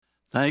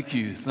Thank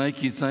you,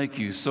 thank you, thank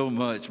you so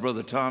much,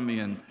 Brother Tommy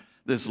and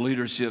this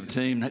leadership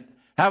team.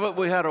 Haven't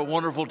we had a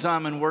wonderful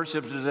time in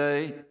worship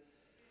today?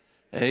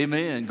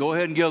 Amen. Go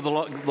ahead and give the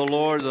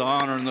Lord the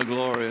honor and the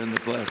glory and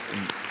the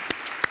blessings.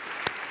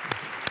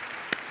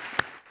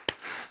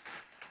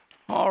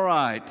 All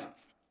right.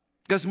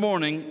 This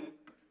morning,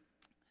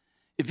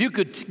 if you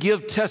could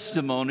give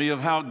testimony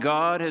of how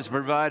God has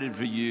provided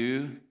for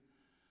you,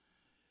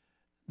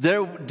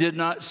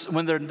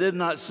 when there did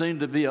not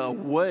seem to be a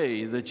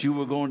way that you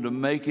were going to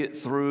make it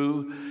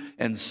through,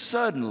 and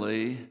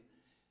suddenly,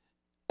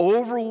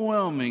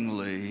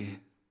 overwhelmingly,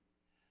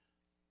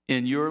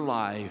 in your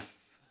life,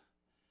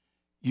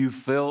 you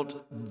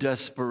felt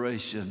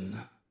desperation.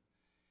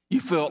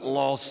 You felt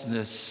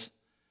lostness.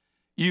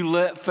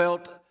 You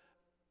felt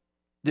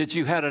that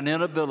you had an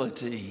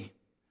inability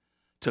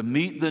to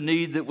meet the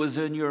need that was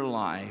in your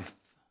life.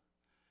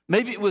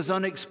 Maybe it was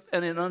an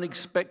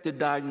unexpected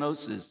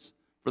diagnosis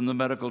from the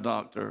medical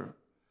doctor,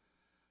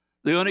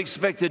 the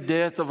unexpected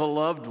death of a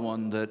loved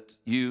one that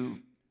you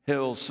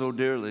held so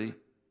dearly,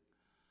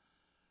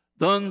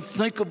 the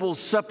unthinkable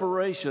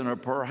separation or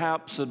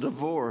perhaps a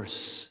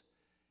divorce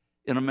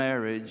in a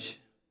marriage.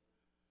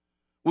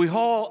 We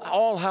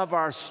all have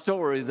our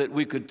story that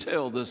we could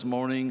tell this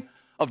morning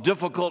of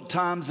difficult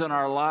times in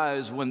our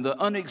lives when the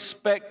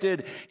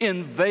unexpected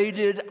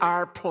invaded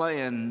our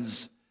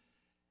plans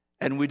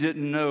and we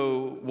didn't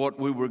know what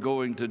we were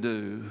going to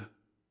do.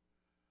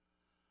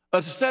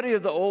 A study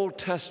of the Old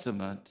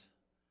Testament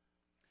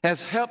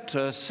has helped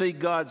us see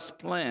God's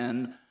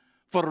plan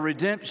for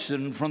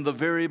redemption from the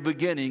very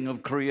beginning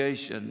of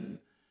creation.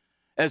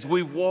 As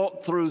we've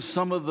walked through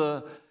some of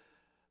the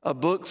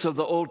books of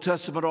the Old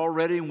Testament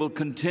already, and will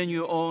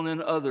continue on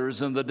in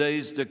others in the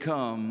days to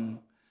come,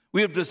 we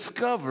have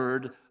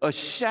discovered a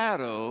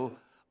shadow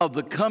of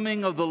the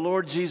coming of the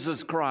Lord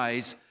Jesus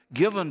Christ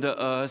given to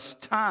us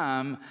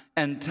time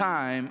and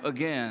time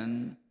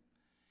again.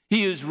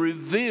 He is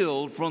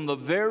revealed from the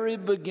very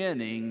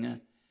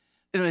beginning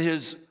in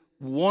his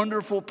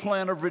wonderful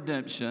plan of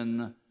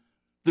redemption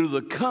through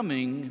the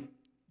coming,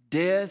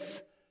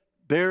 death,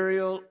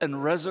 burial,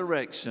 and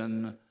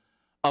resurrection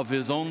of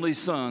his only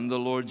Son, the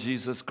Lord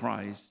Jesus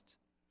Christ.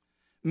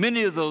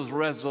 Many of those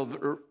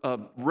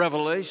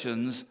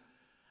revelations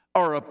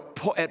are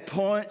at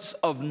points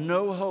of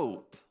no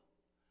hope,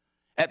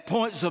 at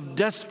points of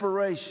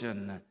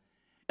desperation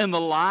in the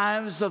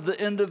lives of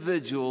the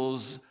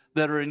individuals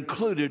that are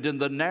included in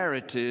the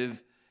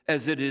narrative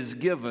as it is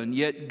given.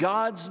 Yet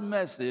God's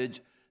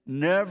message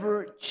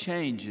never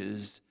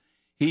changes.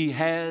 He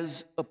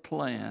has a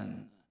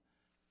plan.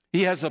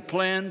 He has a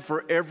plan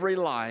for every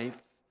life.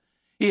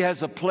 He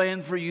has a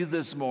plan for you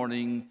this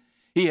morning.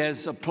 He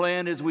has a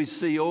plan, as we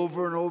see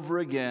over and over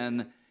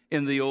again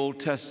in the Old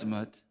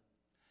Testament.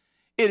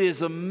 It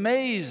is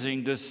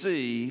amazing to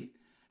see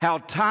how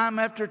time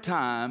after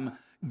time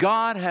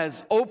God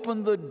has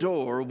opened the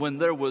door when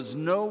there was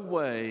no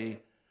way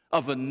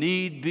of a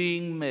need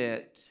being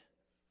met.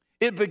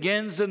 It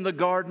begins in the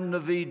Garden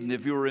of Eden,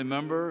 if you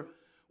remember,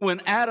 when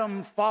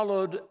Adam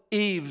followed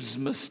Eve's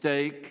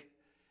mistake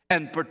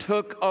and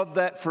partook of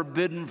that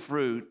forbidden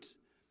fruit,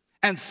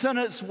 and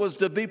sentence was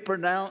to be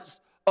pronounced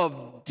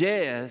of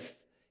death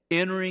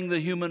entering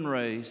the human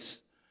race,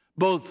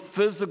 both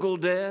physical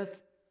death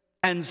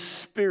and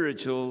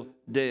spiritual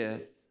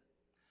death.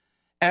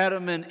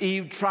 Adam and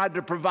Eve tried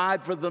to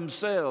provide for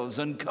themselves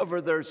and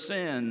cover their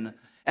sin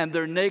and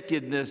their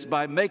nakedness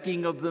by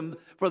making of them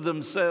for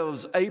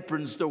themselves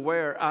aprons to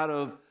wear out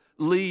of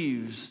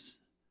leaves.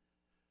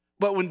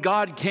 But when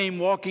God came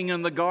walking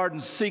in the garden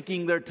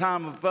seeking their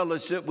time of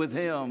fellowship with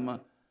him,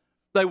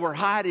 they were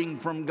hiding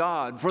from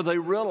God, for they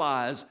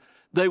realized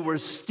they were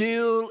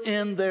still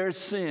in their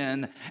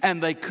sin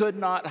and they could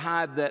not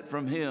hide that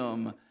from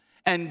him.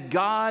 And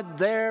God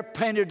there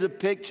painted a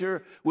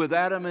picture with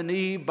Adam and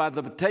Eve by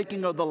the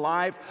taking of the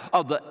life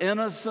of the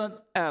innocent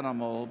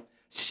animal,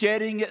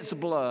 shedding its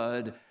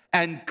blood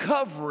and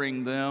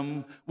covering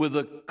them with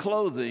a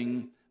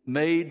clothing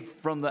made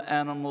from the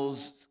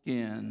animal's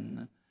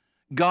skin.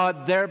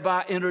 God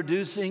thereby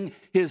introducing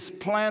his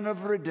plan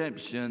of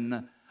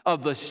redemption,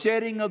 of the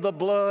shedding of the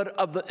blood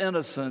of the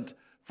innocent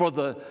for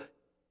the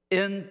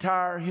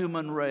entire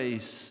human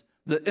race,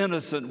 the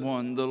innocent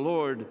one, the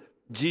Lord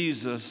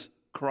Jesus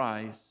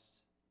Christ.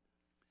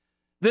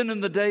 Then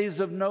in the days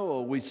of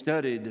Noah, we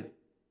studied,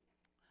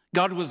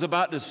 God was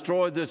about to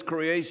destroy this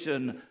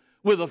creation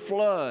with a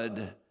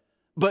flood,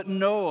 but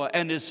Noah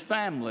and his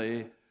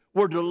family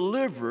were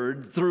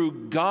delivered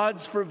through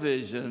God's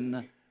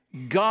provision.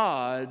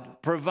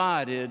 God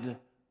provided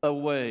a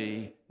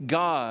way.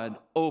 God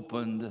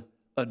opened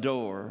a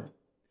door.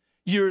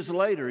 Years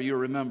later, you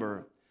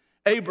remember,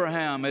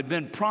 Abraham had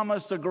been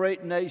promised a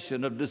great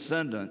nation of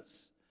descendants,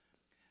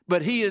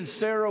 but he and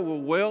Sarah were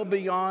well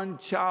beyond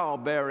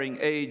childbearing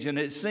age, and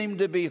it seemed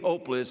to be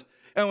hopeless.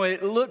 And when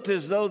it looked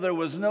as though there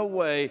was no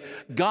way,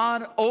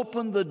 God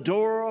opened the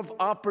door of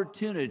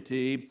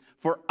opportunity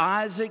for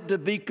Isaac to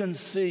be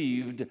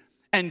conceived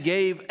and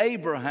gave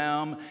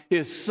Abraham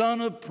his son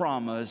of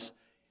promise.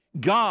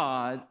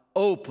 God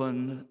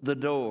opened the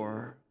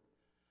door.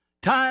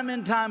 Time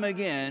and time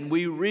again,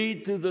 we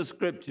read through the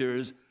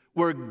scriptures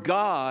where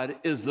God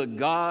is the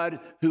God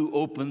who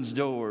opens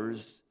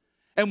doors.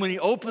 And when he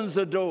opens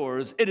the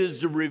doors, it is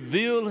to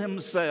reveal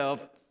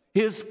himself,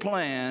 his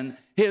plan,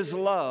 his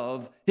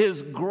love,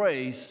 his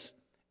grace,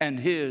 and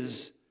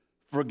his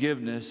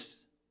forgiveness.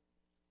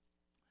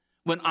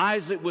 When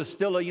Isaac was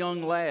still a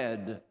young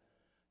lad,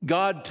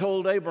 God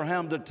told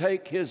Abraham to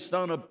take his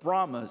son of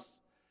promise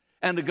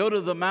and to go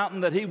to the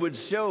mountain that he would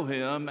show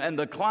him and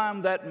to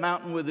climb that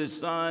mountain with his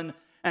son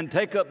and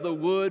take up the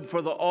wood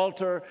for the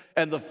altar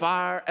and the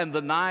fire and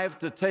the knife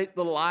to take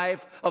the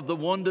life of the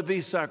one to be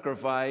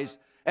sacrificed.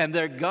 And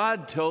there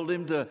God told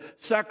him to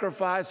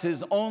sacrifice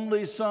his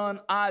only son,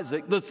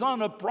 Isaac, the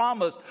son of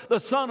promise, the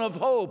son of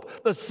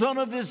hope, the son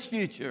of his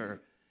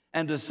future,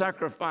 and to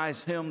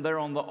sacrifice him there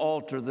on the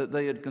altar that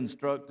they had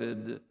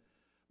constructed.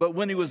 But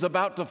when he was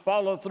about to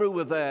follow through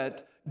with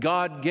that,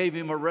 God gave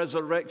him a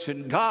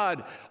resurrection.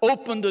 God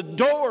opened a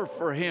door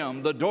for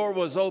him. The door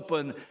was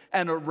open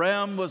and a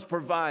ram was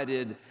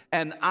provided.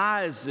 And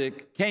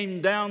Isaac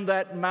came down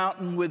that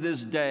mountain with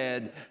his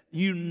dad.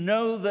 You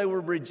know they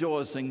were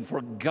rejoicing, for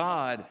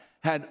God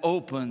had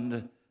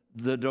opened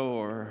the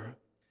door.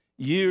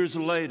 Years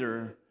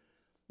later,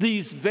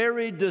 these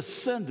very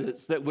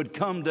descendants that would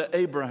come to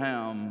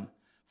Abraham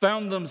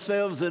found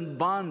themselves in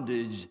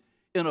bondage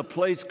in a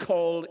place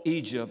called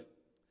Egypt.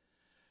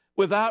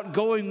 Without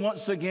going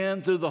once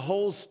again through the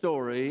whole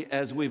story,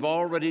 as we've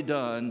already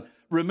done,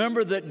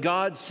 remember that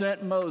God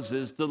sent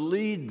Moses to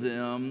lead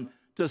them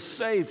to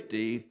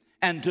safety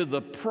and to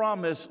the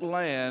promised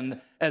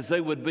land as they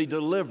would be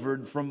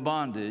delivered from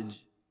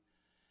bondage.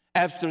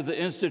 After the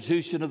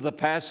institution of the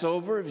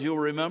Passover, if you'll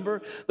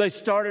remember, they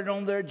started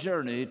on their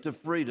journey to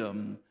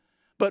freedom,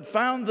 but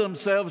found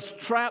themselves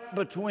trapped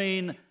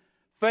between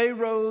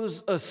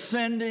Pharaoh's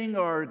ascending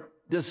or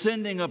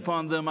descending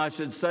upon them, I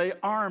should say,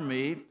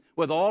 army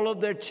with all of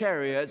their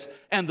chariots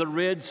and the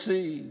Red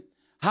Sea.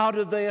 How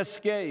did they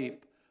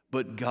escape?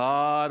 But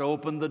God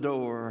opened the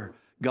door.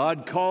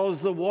 God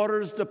caused the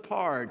waters to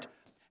part,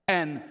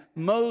 and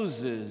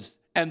Moses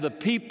and the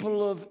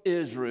people of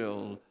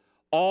Israel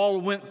all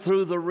went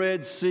through the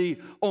Red Sea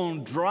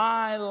on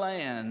dry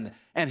land.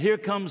 And here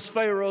comes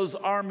Pharaoh's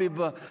army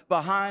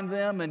behind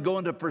them and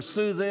going to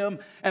pursue them.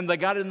 And they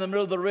got in the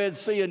middle of the Red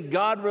Sea, and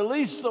God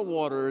released the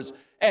waters,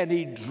 and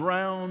he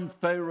drowned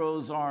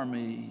Pharaoh's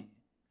army.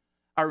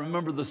 I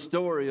remember the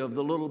story of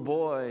the little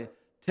boy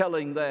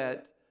telling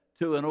that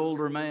to an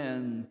older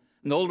man.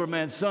 And the older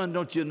man's son,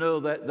 don't you know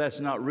that that's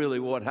not really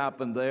what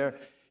happened there?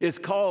 It's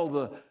called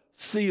the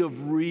Sea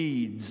of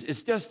Reeds.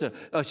 It's just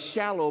a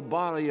shallow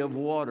body of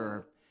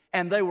water.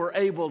 And they were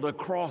able to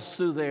cross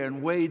through there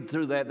and wade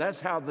through that.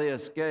 That's how they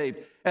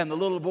escaped. And the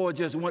little boy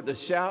just went to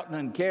shouting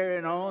and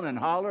carrying on and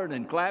hollering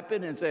and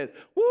clapping and said,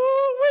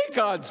 "Woo-wee,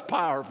 God's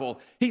powerful."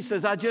 He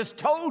says, "I just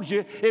told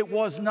you it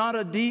was not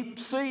a deep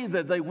sea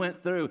that they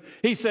went through."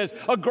 He says,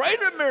 "A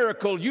greater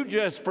miracle you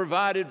just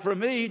provided for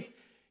me."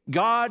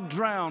 God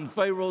drowned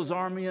Pharaoh's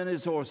army and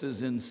his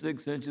horses in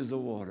 6 inches of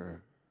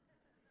water.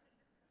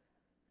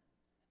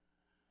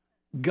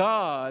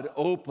 God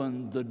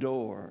opened the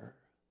door.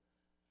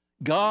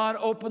 God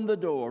opened the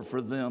door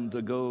for them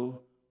to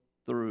go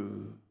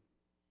through.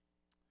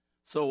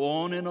 So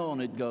on and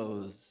on it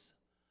goes.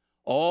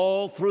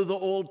 All through the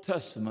Old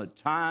Testament,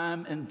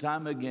 time and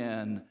time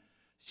again,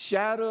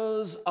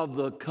 shadows of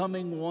the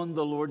coming one,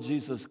 the Lord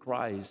Jesus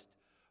Christ,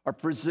 are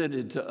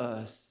presented to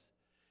us.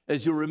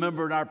 As you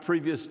remember in our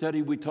previous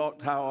study, we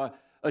talked how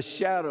a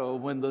shadow,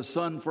 when the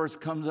sun first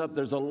comes up,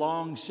 there's a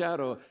long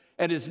shadow,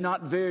 and it's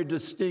not very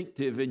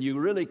distinctive, and you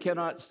really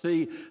cannot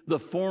see the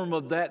form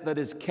of that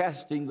is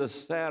casting the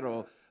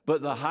shadow.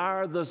 But the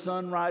higher the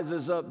sun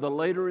rises up, the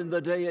later in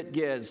the day it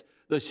gets,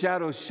 the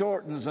shadow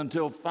shortens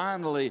until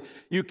finally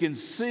you can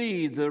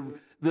see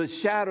the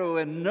shadow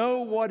and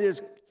know what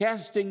is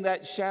casting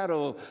that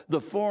shadow, the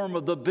form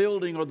of the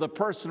building or the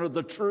person or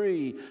the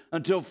tree,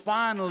 until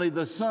finally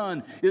the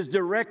sun is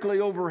directly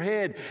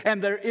overhead and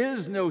there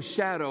is no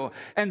shadow.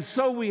 And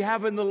so we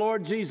have in the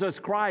Lord Jesus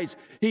Christ,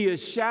 he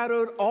is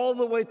shadowed all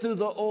the way through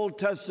the Old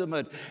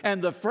Testament.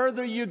 And the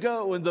further you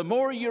go and the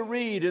more you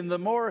read and the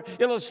more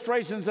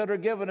illustrations that are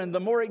given and the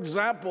more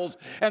examples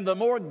and the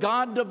more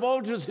God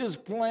divulges his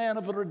plan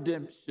of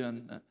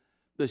redemption,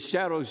 the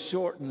shadow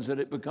shortens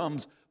and it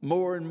becomes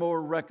more and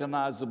more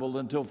recognizable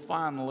until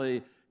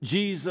finally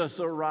Jesus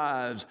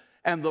arrives,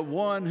 and the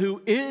one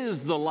who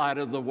is the light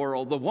of the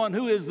world, the one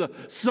who is the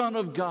Son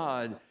of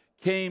God,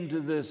 came to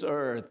this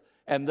earth,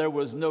 and there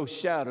was no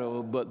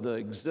shadow but the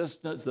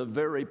existence, the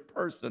very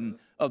person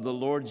of the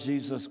Lord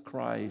Jesus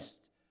Christ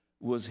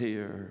was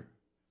here.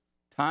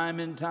 Time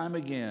and time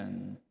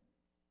again,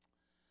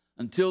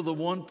 until the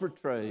one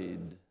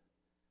portrayed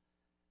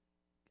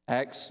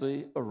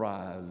actually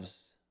arrives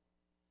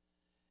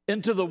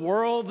into the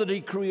world that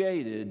he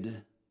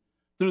created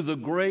through the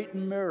great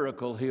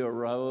miracle he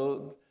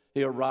arrived,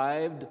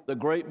 the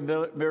great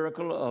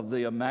miracle of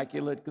the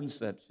Immaculate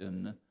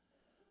Conception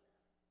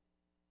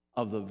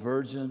of the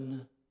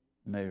Virgin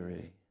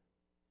Mary.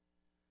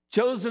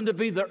 chosen to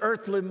be the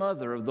earthly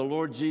mother of the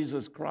Lord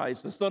Jesus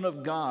Christ, the Son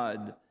of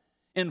God,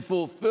 in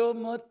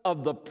fulfillment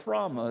of the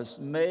promise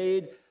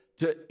made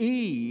to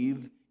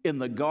Eve in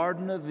the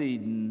Garden of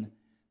Eden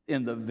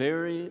in the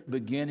very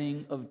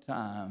beginning of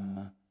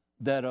time,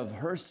 that of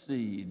her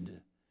seed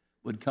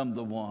would come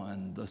the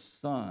one, the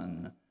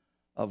Son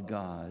of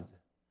God.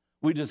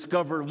 We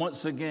discover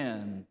once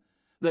again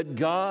that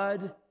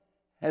God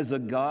has a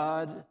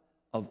God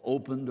of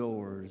open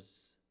doors.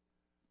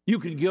 You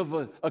can give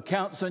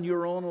accounts in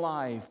your own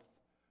life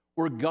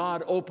where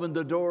God opened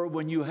the door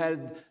when you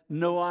had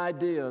no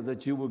idea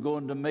that you were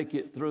going to make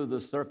it through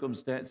the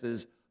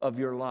circumstances of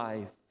your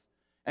life.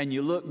 And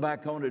you look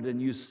back on it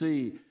and you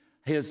see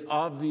His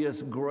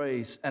obvious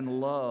grace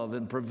and love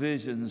and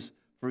provisions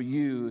for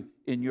you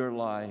in your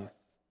life.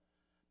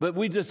 But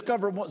we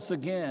discover once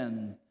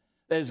again,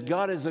 as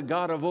God is a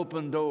God of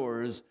open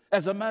doors,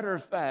 as a matter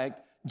of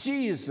fact,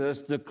 Jesus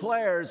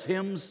declares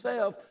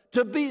Himself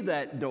to be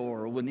that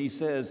door when He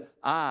says,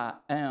 I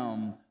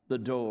am the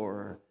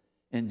door,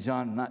 in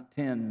John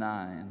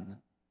 10:9.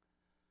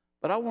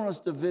 But I want us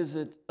to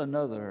visit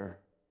another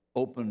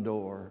open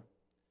door.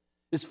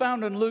 It's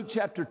found in Luke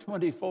chapter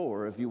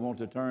 24, if you want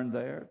to turn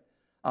there.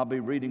 I'll be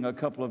reading a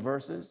couple of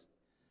verses.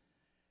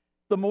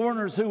 The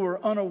mourners who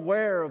were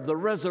unaware of the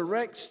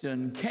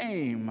resurrection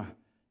came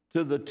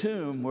to the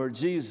tomb where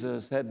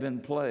Jesus had been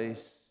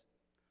placed.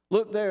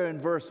 Look there in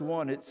verse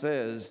 1, it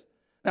says,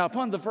 Now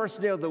upon the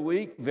first day of the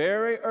week,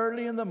 very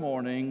early in the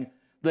morning,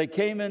 they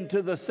came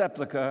into the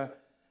sepulchre.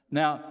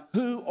 Now,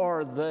 who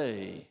are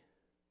they?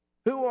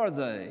 Who are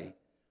they?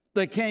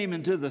 They came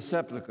into the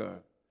sepulchre.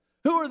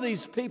 Who are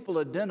these people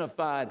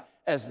identified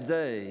as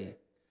they?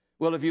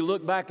 Well, if you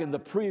look back in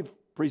the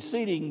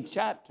preceding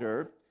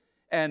chapter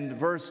and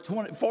verse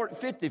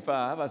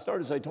 55, I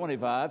started to say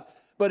 25,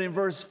 but in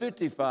verse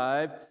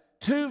 55,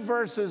 2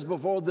 verses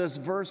before this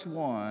verse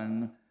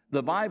 1,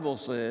 the Bible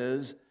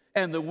says,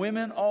 And the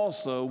women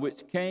also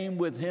which came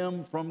with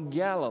him from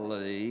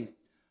Galilee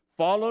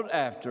followed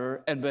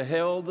after and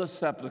beheld the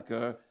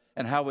sepulchre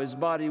and how his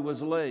body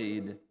was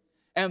laid.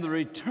 And they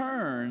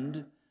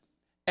returned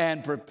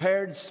and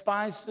prepared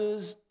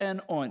spices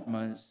and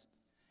ointments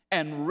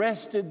and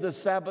rested the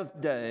Sabbath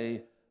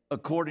day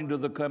according to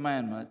the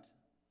commandment.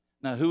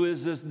 Now, who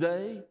is this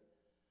they?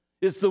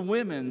 It's the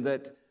women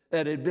that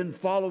had been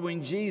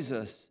following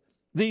Jesus.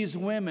 These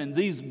women,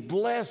 these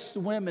blessed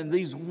women,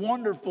 these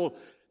wonderful,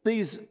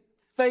 these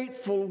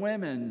faithful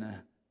women,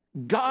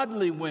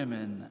 godly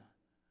women.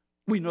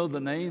 We know the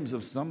names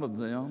of some of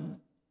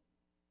them.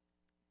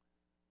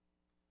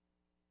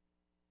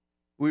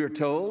 We are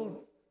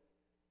told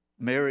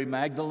Mary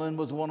Magdalene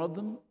was one of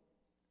them.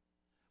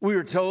 We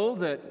are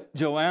told that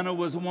Joanna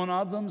was one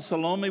of them.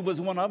 Salome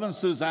was one of them.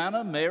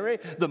 Susanna, Mary,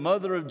 the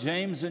mother of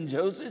James and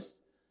Joseph.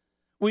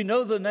 We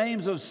know the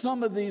names of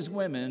some of these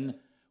women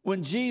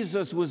when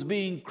Jesus was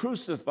being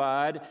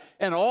crucified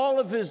and all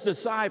of his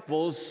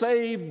disciples,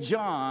 save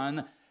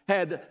John,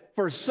 had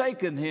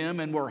forsaken him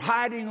and were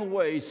hiding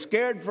away,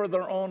 scared for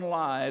their own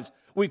lives.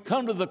 We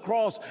come to the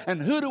cross, and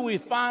who do we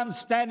find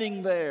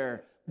standing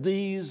there?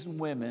 These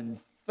women,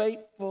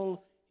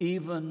 faithful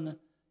even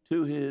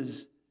to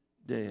his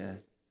death.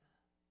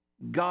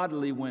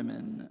 Godly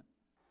women.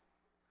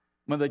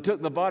 When they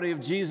took the body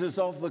of Jesus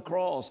off the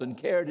cross and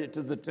carried it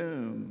to the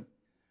tomb,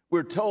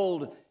 we're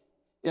told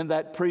in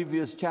that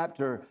previous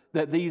chapter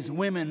that these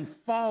women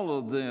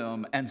followed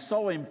them and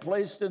saw him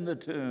placed in the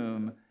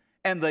tomb,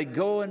 and they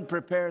go and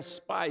prepare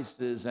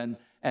spices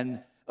and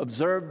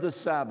observe the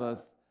Sabbath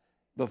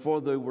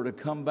before they were to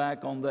come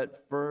back on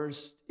that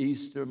first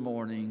Easter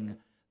morning,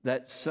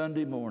 that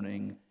Sunday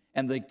morning,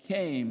 and they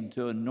came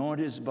to anoint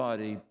his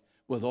body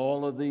with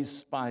all of these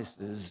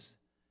spices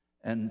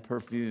and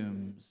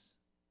perfumes.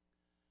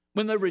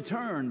 When they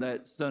returned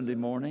that Sunday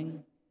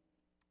morning,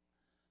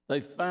 they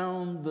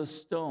found the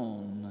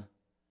stone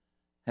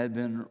had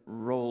been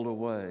rolled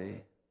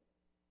away.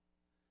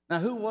 Now,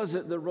 who was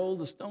it that rolled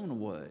the stone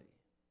away?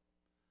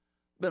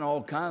 Been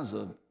all kinds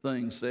of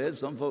things said.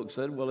 Some folks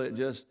said, well,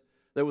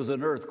 there was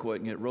an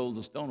earthquake and it rolled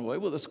the stone away.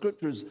 Well, the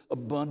scripture is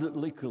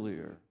abundantly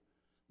clear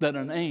that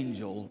an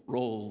angel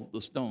rolled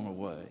the stone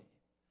away.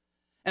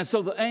 And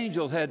so the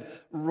angel had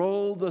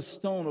rolled the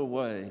stone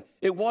away.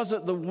 It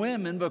wasn't the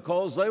women,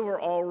 because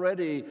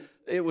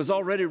it was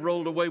already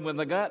rolled away when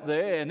they got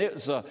there, and it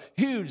was a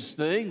huge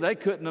thing. They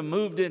couldn't have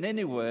moved it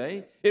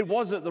anyway. It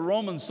wasn't the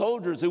Roman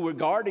soldiers who were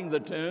guarding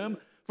the tomb,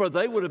 for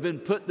they would have been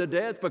put to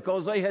death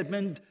because they had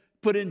been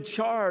put in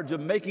charge of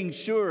making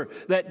sure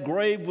that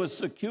grave was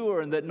secure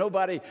and that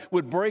nobody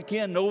would break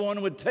in, no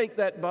one would take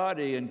that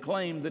body and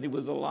claim that he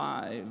was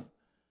alive.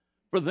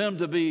 For them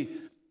to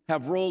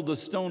have rolled the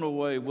stone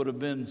away would have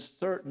been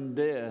certain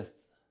death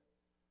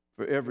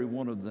for every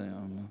one of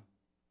them.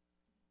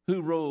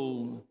 Who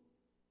rolled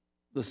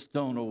the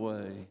stone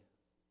away?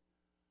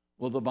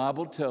 Well, the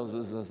Bible tells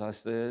us, as I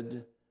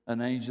said,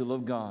 an angel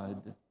of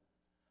God.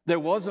 There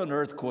was an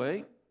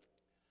earthquake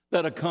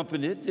that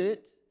accompanied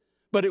it,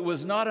 But it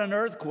was not an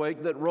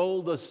earthquake that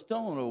rolled the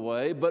stone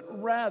away,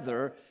 but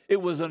rather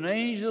it was an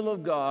angel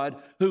of God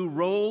who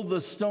rolled the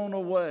stone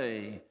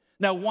away.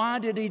 Now, why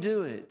did he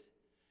do it?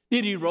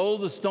 Did he roll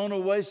the stone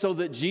away so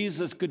that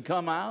Jesus could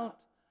come out?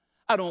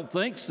 I don't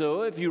think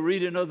so. If you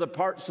read in other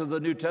parts of the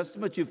New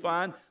Testament, you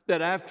find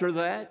that after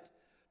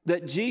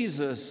that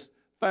Jesus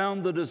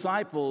found the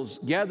disciples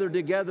gathered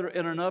together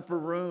in an upper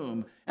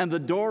room, and the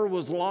door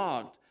was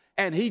locked.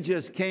 And he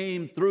just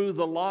came through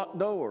the locked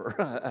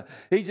door.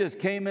 He just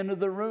came into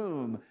the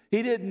room.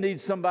 He didn't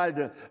need somebody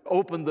to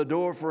open the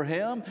door for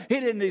him. He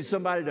didn't need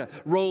somebody to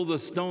roll the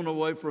stone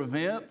away from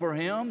him, for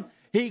him.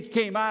 He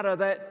came out of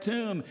that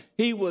tomb.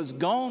 He was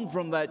gone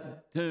from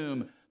that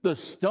tomb. The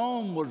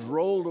stone was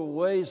rolled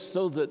away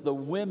so that the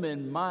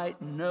women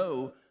might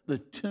know the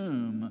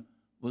tomb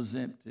was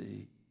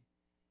empty.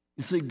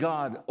 You see,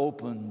 God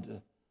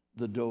opened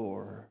the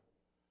door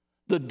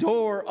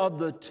of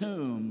the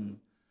tomb,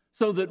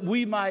 so that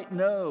we might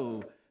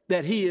know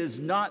that he is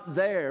not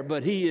there,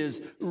 but he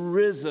is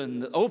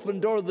risen. The open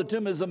door of the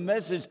tomb is a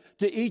message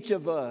to each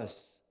of us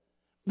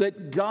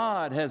that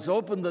God has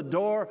opened the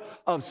door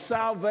of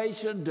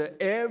salvation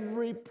to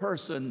every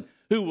person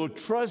who will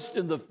trust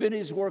in the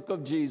finished work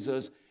of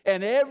Jesus.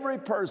 And every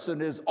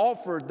person is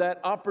offered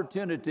that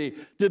opportunity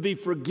to be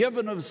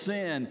forgiven of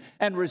sin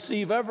and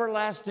receive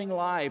everlasting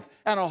life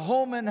and a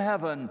home in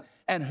heaven.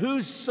 And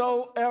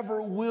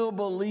whosoever will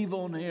believe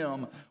on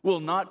him will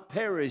not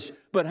perish,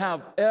 but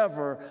have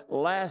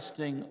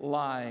everlasting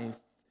life.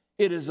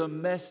 It is a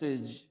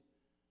message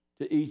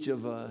to each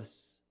of us.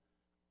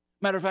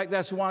 Matter of fact,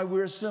 that's why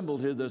we're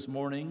assembled here this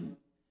morning.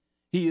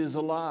 He is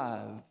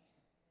alive.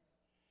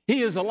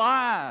 He is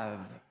alive.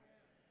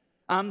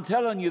 I'm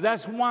telling you,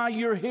 that's why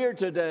you're here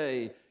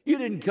today. You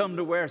didn't come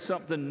to wear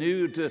something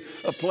new to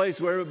a place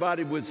where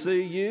everybody would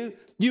see you.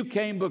 You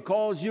came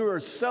because you are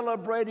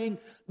celebrating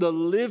the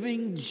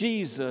living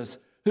Jesus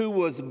who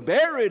was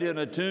buried in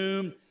a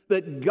tomb,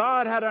 that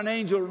God had an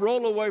angel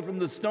roll away from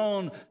the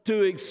stone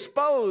to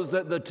expose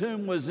that the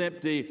tomb was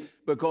empty,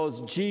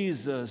 because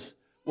Jesus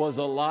was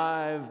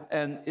alive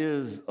and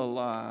is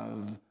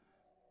alive.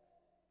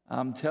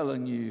 I'm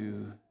telling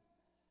you,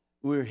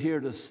 we're here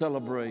to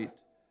celebrate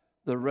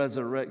the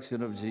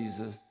resurrection of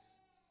Jesus.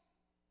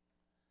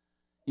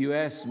 You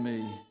ask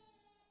me,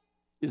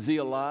 is he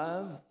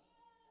alive?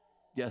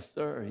 Yes,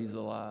 sir, he's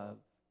alive.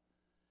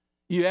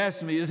 You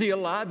ask me, is he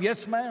alive?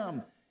 Yes,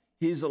 ma'am,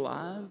 he's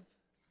alive.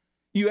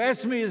 You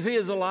ask me if he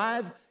is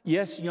alive?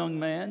 Yes, young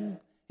man,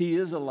 he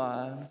is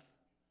alive.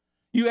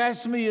 You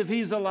ask me if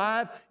he's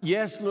alive?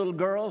 Yes, little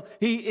girl,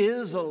 he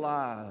is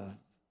alive.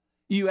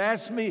 You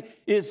ask me,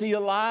 is he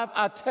alive?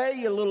 I tell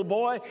you, little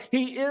boy,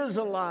 he is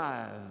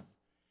alive.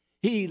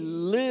 He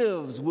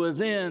lives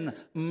within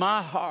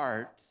my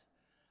heart.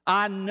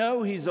 I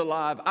know he's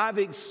alive. I've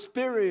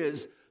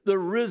experienced the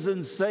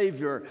risen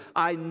Savior.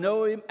 I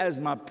know him as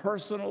my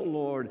personal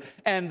Lord.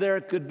 And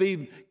there could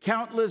be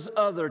countless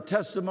other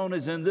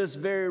testimonies in this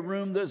very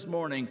room this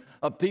morning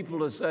of people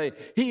to say,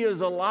 he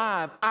is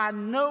alive. I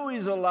know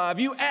he's alive.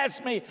 You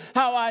ask me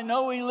how I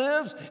know he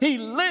lives? He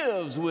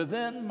lives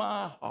within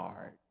my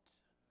heart.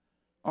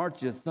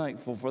 Aren't you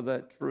thankful for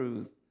that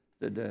truth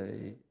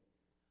today?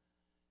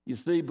 You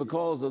see,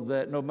 because of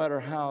that, no matter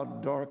how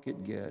dark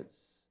it gets,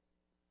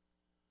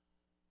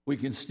 we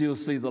can still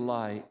see the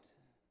light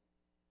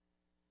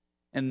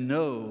and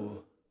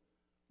know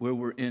where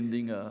we're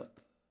ending up.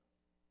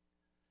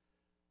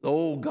 The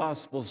old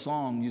gospel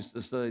song used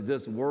to say,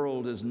 this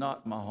world is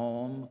not my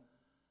home,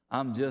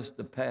 I'm just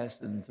a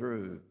passing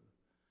through.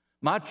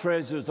 My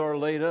treasures are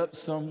laid up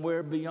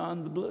somewhere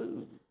beyond the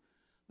blue.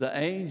 The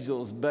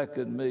angels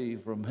beckon me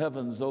from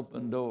heaven's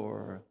open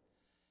door,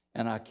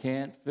 and I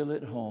can't feel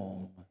at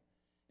home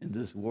in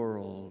this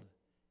world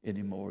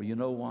anymore. You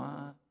know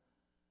why?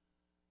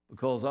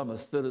 Because I'm a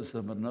citizen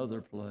of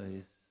another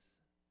place.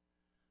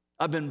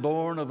 I've been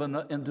born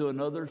into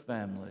another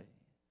family.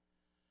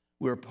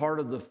 We're part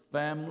of the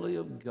family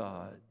of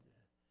God,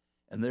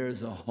 and there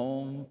is a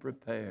home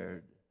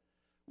prepared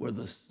where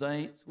the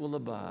saints will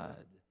abide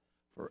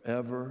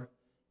forever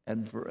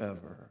and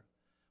forever.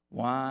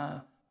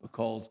 Why?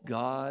 Because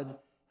God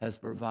has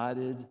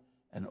provided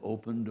an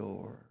open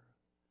door.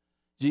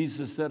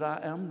 Jesus said, I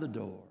am the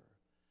door,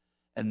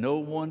 and no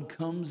one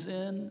comes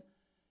in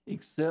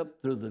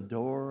except through the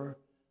door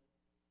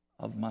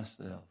of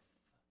myself.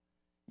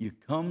 You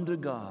come to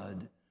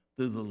God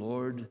through the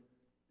Lord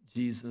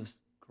Jesus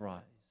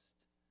Christ.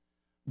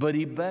 But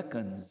he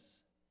beckons,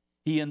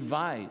 he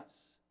invites,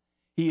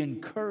 he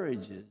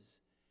encourages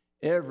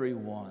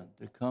everyone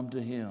to come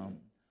to him,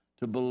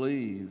 to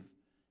believe,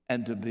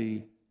 and to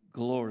be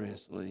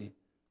gloriously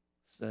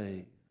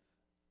saved.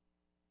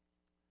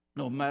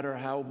 No matter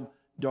how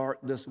dark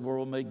this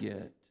world may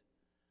get,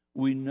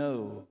 we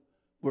know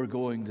we're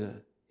going to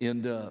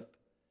end up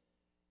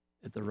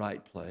at the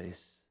right place.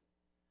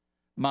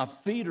 My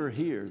feet are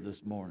here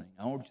this morning.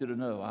 I want you to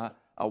know,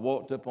 I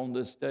walked up on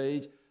this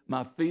stage.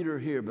 My feet are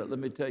here, but let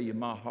me tell you,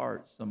 my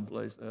heart's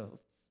someplace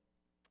else.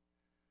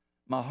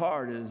 My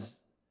heart is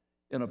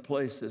in a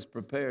place that's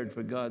prepared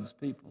for God's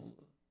people.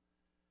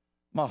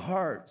 My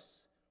heart's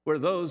where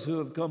those who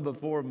have come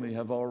before me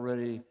have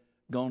already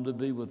gone to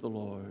be with the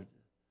Lord.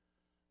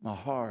 My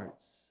heart's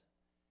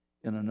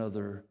in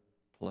another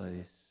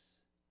place.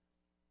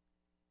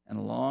 And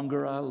the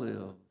longer I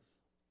live,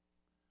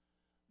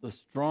 the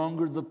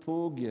stronger the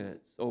pull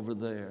gets over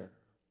there,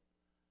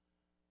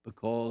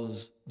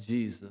 because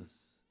Jesus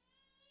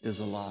is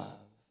alive.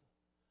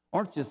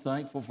 Aren't you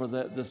thankful for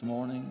that this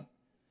morning?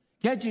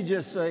 Can't you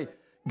just say,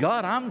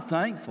 God, I'm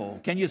thankful?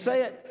 Can you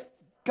say it?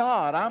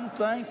 God, I'm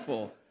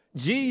thankful.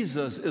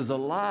 Jesus is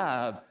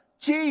alive.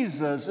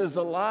 Jesus is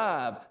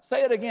alive.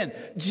 Say it again.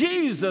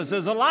 Jesus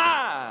is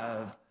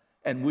alive.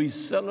 And we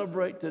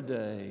celebrate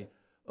today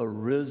a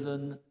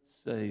risen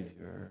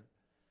Savior.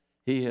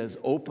 He has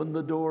opened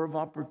the door of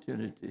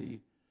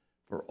opportunity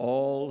for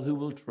all who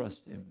will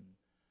trust Him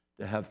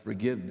to have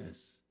forgiveness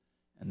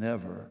and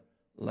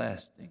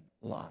everlasting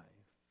life.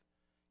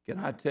 Can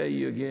I tell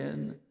you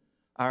again?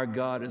 Our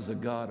God is a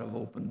God of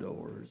open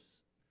doors.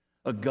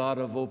 A God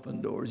of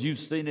open doors. You've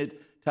seen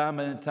it time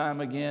and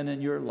time again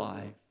in your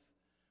life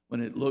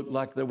when it looked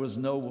like there was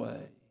no way.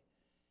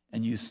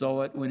 And you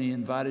saw it when He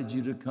invited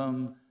you to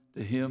come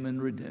to Him in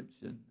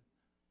redemption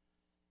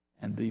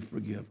and be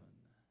forgiven.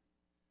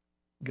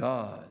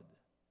 God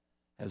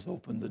has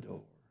opened the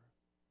door.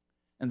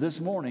 And this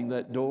morning,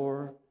 that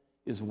door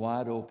is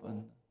wide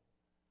open.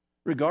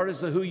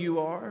 Regardless of who you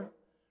are,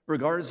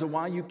 regardless of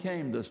why you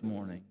came this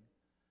morning,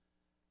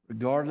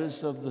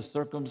 regardless of the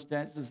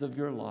circumstances of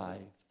your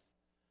life,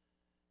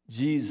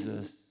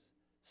 Jesus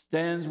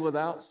stands with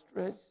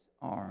outstretched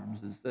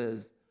arms and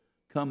says,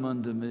 come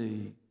unto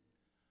me.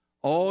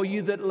 All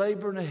you that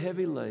labor and are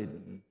heavy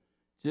laden,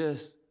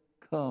 just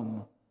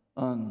come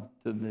unto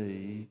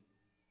me.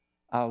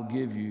 I'll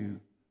give you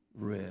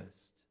rest.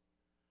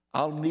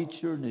 I'll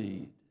meet your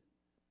need.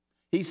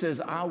 He says,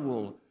 I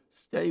will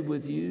stay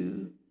with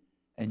you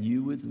and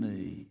you with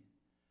me.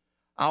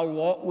 I'll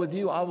walk with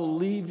you. I will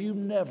leave you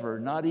never,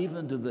 not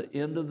even to the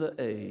end of the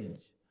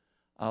age.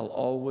 I'll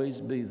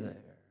always be there.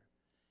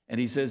 And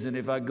He says, and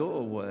if I go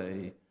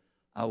away,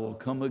 I will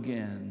come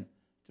again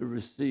to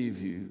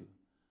receive you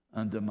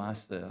unto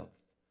myself,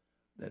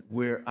 that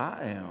where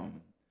I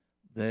am,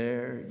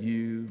 there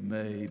you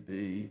may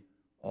be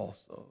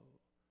also.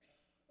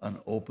 An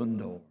open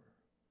door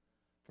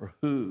for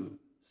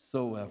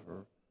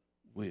whosoever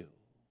will.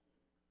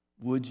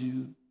 Would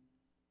you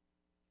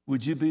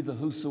be the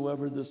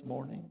whosoever this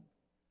morning?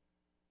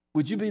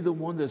 Would you be the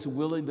one that's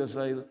willing to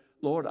say,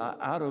 Lord,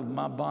 out of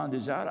my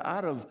bondage,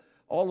 out of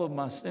all of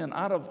my sin,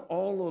 out of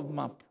all of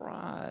my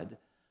pride,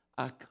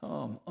 I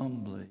come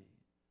humbly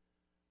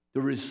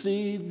to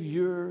receive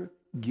your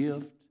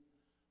gift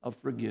of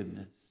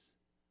forgiveness.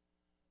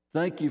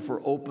 Thank you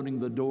for opening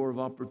the door of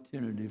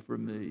opportunity for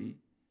me.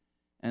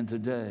 And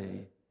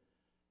today,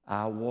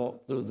 I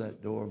walk through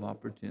that door of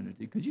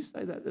opportunity. Could you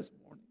say that this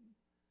morning?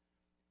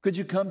 Could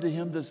you come to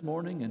Him this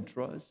morning and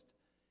trust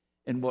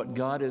in what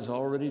God has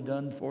already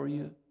done for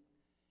you?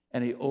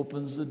 And He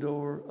opens the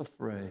door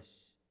afresh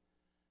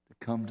to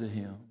come to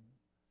Him.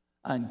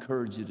 I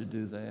encourage you to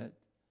do that.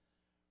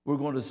 We're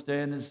going to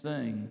stand and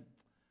sing.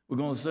 We're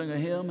going to sing a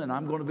hymn, and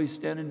I'm going to be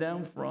standing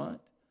down front.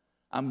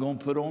 I'm going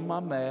to put on my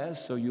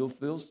mask so you'll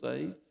feel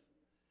safe.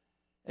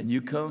 And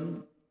you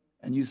come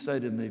and you say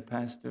to me,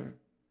 Pastor,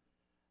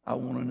 I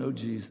want to know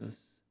Jesus.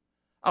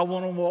 I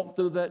want to walk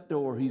through that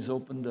door He's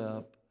opened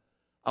up.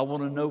 I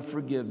want to know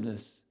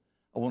forgiveness.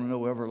 I want to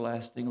know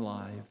everlasting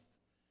life.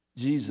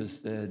 Jesus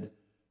said,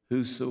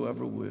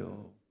 whosoever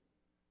will,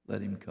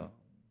 let him come.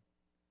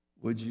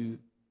 Would you?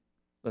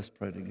 Let's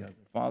pray together.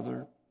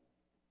 Father,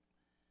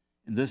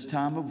 in this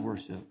time of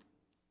worship,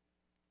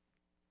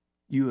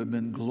 you have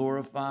been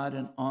glorified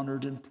and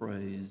honored and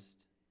praised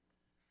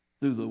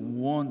through the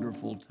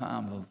wonderful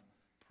time of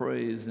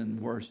praise and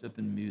worship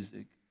and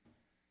music.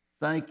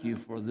 Thank you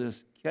for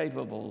this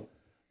capable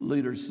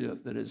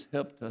leadership that has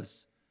helped us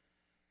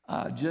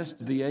just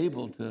to be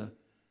able to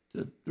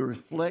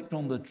reflect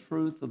on the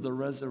truth of the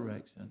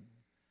resurrection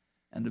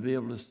and to be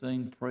able to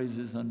sing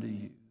praises unto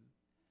you.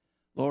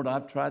 Lord,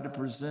 I've tried to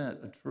present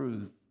a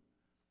truth.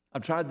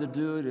 I've tried to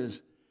do it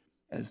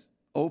as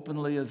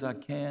openly as I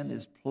can,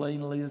 as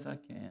plainly as I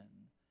can,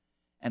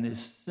 and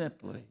as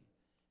simply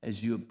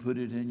as you have put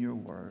it in your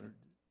word.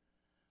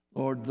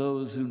 Lord,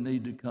 those who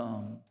need to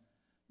come,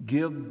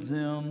 give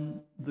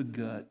them the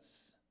guts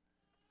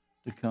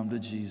to come to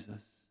Jesus.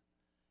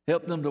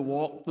 Help them to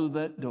walk through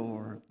that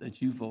door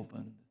that you've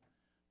opened,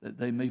 that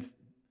they may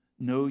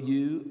know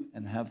you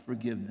and have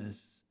forgiveness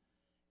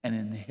and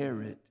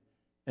inherit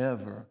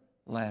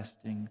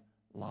everlasting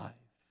life.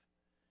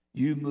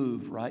 You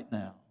move right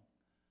now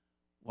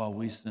while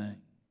we sing.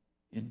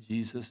 In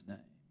Jesus' name,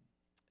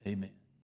 amen.